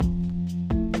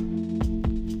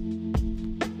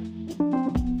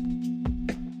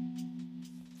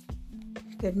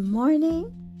Good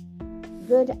morning,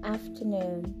 good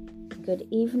afternoon, good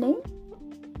evening,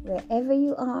 wherever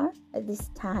you are at this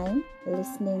time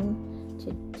listening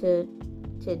to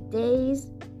today's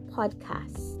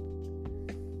podcast.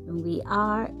 We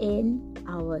are in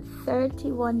our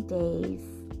 31 days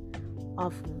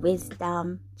of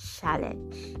wisdom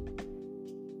challenge.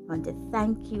 I want to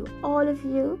thank you, all of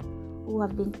you who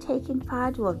have been taking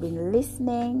part, who have been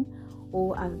listening,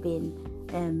 who have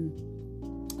been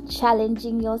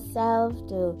challenging yourself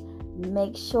to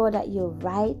make sure that you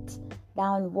write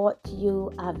down what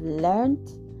you have learned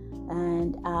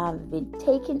and have been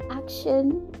taking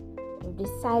action. You're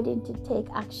deciding to take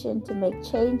action to make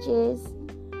changes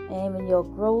in your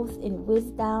growth in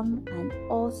wisdom, and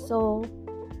also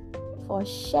for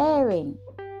sharing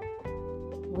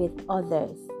with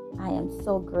others. I am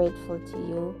so grateful to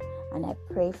you, and I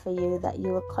pray for you that you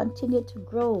will continue to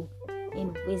grow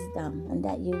in wisdom and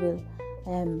that you will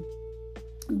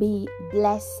be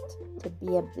blessed to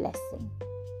be a blessing.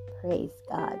 Praise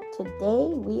God.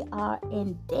 Today we are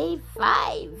in day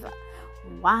 5.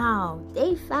 Wow,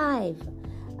 day 5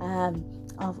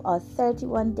 of our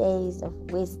 31 days of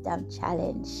wisdom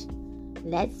challenge.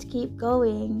 Let's keep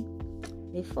going.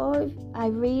 Before I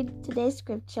read today's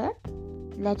scripture,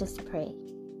 let us pray.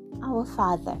 Our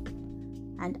Father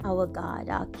and our God,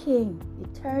 our King,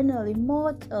 eternal,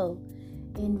 immortal,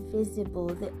 invisible,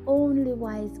 the only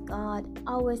wise God,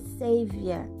 our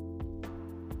Savior.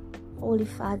 Holy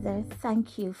Father,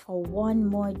 thank you for one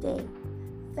more day.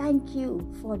 Thank you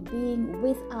for being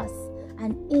with us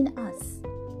and in us.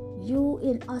 You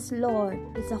in us, Lord,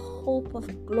 is a hope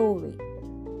of glory,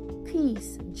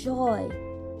 peace, joy,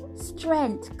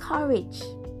 strength, courage,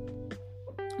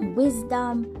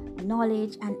 wisdom,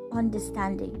 knowledge, and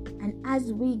understanding. And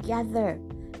as we gather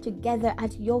together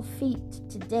at your feet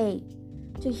today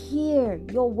to hear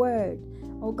your word,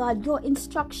 oh God, your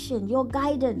instruction, your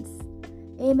guidance,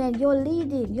 amen, your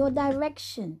leading, your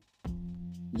direction,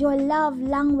 your love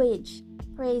language,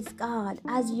 praise God,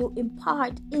 as you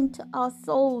impart into our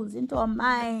souls, into our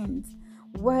minds,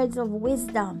 words of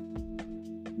wisdom.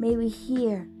 May we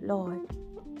hear, Lord,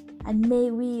 and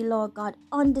may we, Lord God,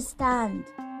 understand,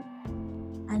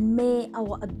 and may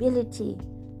our ability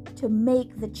to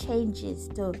make the changes,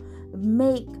 to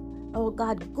make, oh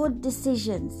God, good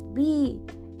decisions be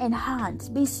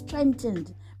enhanced, be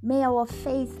strengthened. May our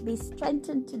faith be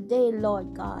strengthened today,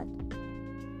 Lord God.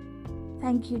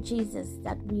 Thank you, Jesus,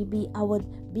 that we be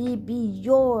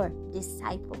your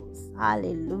disciples.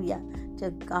 Hallelujah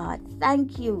to God.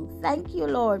 Thank you,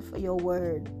 Lord, for your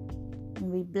word.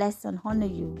 And we bless and honor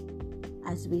you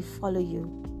as we follow you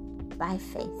by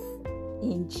faith.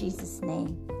 In Jesus'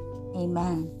 name,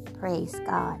 amen. Praise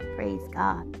God. Praise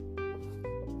God.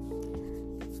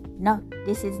 No,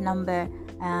 this is number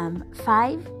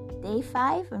 5, day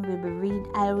 5, and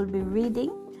I will be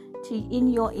reading to in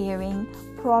your hearing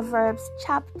Proverbs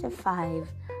chapter 5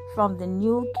 from the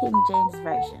New King James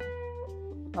Version.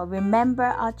 But remember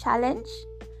our challenge.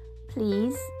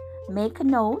 Please make a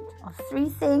note of 3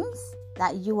 things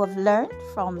that you have learned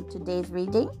from today's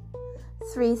reading,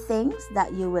 3 things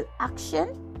that you will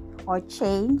action or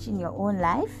change in your own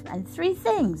life, and 3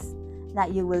 things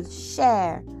that you will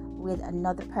share with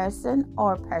another person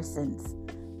or persons.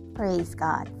 Praise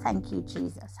God. Thank you,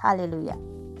 Jesus. Hallelujah.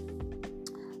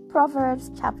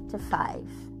 Proverbs chapter 5.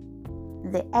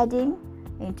 The heading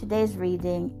in today's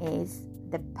reading is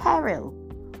the peril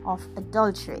of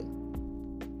adultery.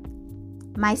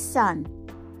 My son,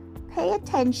 pay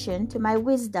attention to my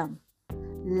wisdom.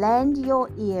 Lend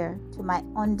your ear to my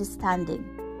understanding,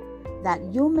 that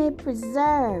you may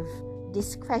preserve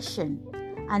discretion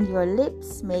and your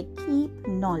lips may keep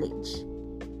knowledge.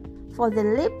 For the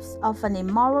lips of an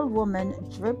immoral woman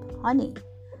drip honey,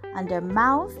 and her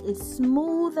mouth is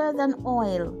smoother than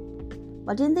oil.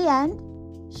 But in the end,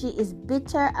 she is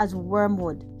bitter as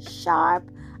wormwood,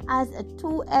 sharp as a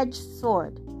 2-edged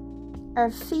sword. Her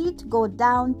feet go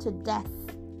down to death.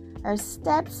 Her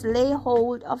steps lay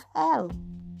hold of hell.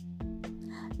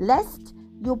 Lest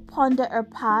you ponder her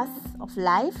path of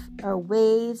life, her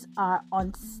ways are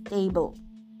unstable.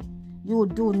 You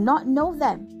do not know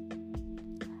them.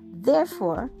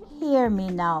 Therefore, hear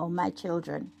me now, my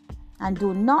children, and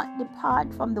do not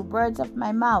depart from the words of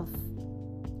my mouth.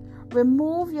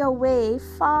 Remove your way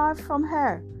far from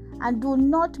her, and do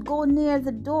not go near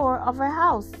the door of her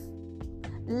house,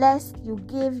 lest you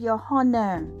give your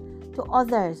honor to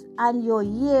others and your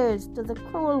years to the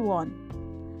cruel one,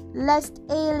 lest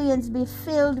aliens be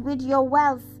filled with your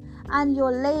wealth and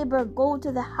your labor go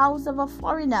to the house of a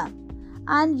foreigner,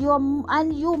 and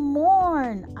you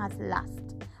mourn at last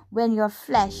when your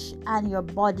flesh and your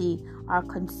body are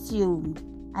consumed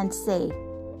and say,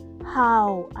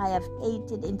 "How I have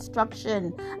hated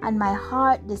instruction, and my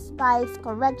heart despised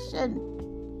correction.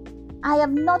 I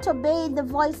have not obeyed the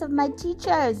voice of my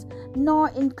teachers, nor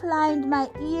inclined my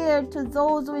ear to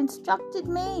those who instructed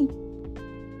me.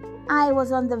 I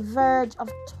was on the verge of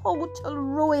total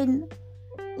ruin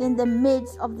in the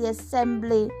midst of the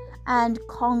assembly and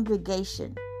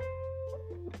congregation.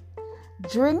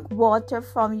 Drink water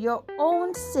from your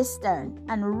own cistern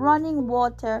and running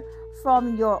water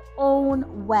from your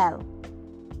own well.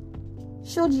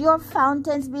 Should your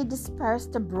fountains be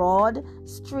dispersed abroad,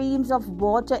 streams of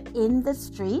water in the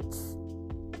streets?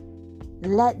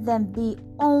 Let them be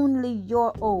only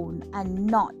your own and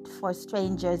not for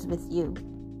strangers with you.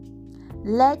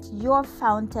 Let your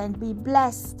fountain be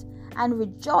blessed and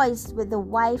rejoice with the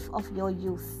wife of your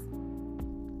youth.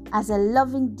 As a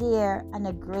loving deer and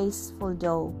a graceful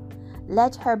doe,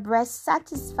 let her breast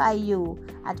satisfy you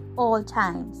at all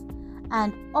times,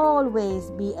 and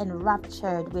always be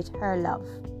enraptured with her love.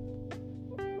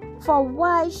 For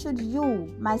why should you,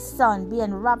 my son, be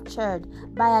enraptured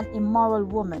by an immoral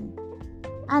woman,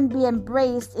 and be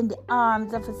embraced in the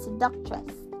arms of a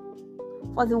seductress?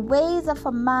 For the ways of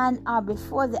a man are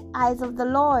before the eyes of the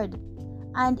Lord,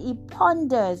 and he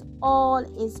ponders all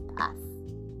his paths.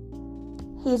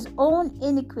 His own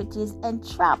iniquities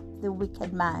entrap the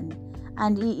wicked man,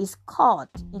 and he is caught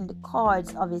in the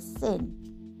cords of his sin.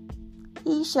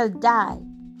 He shall die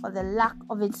for the lack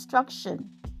of instruction,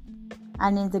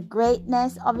 and in the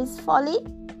greatness of his folly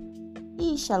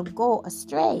he shall go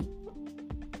astray."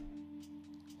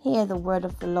 Hear the word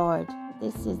of the Lord.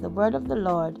 This is the word of the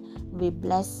Lord. We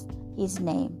bless his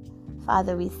name.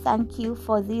 Father, we thank you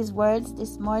for these words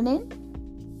this morning.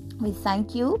 We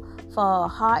thank you for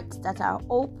hearts that are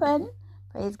open,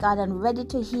 praise God, and ready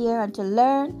to hear and to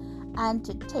learn and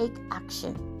to take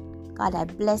action. God, I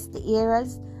bless the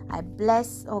hearers. I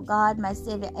bless, oh God, my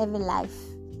Savior, every life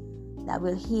that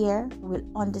will hear, will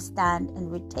understand,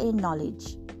 and retain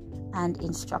knowledge and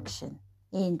instruction.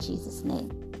 In Jesus'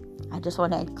 name. I just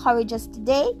want to encourage us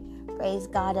today, praise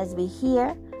God, as we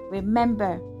hear,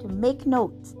 remember to make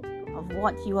note of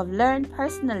what you have learned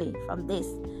personally from this.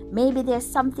 Maybe there's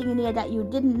something in here that you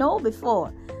didn't know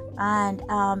before, and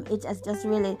it has just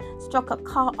really struck a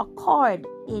chord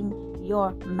in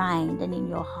your mind and in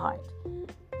your heart.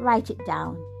 Write it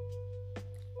down.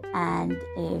 And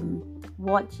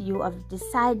what you have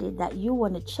decided that you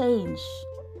want to change,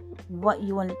 what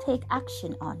you want to take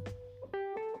action on.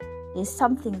 There's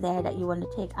something there that you want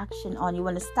to take action on. You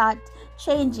want to start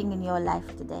changing in your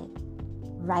life today.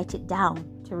 Write it down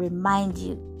to remind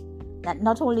you that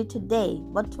not only today,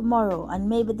 but tomorrow and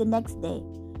maybe the next day,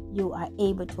 you are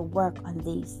able to work on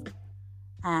these.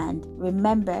 And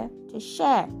remember to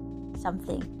share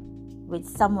something with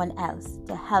someone else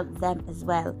to help them as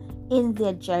well in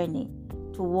their journey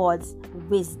towards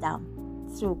wisdom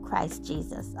through Christ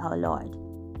Jesus our Lord.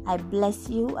 I bless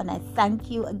you and I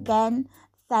thank you again.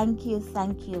 Thank you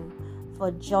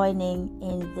for joining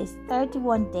in this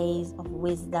 31 Days of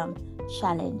Wisdom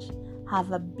Challenge.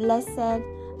 Have a blessed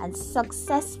and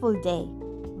successful day,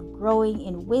 growing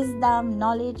in wisdom,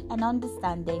 knowledge, and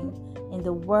understanding in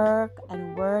the work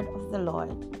and word of the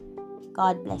Lord.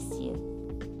 God bless you.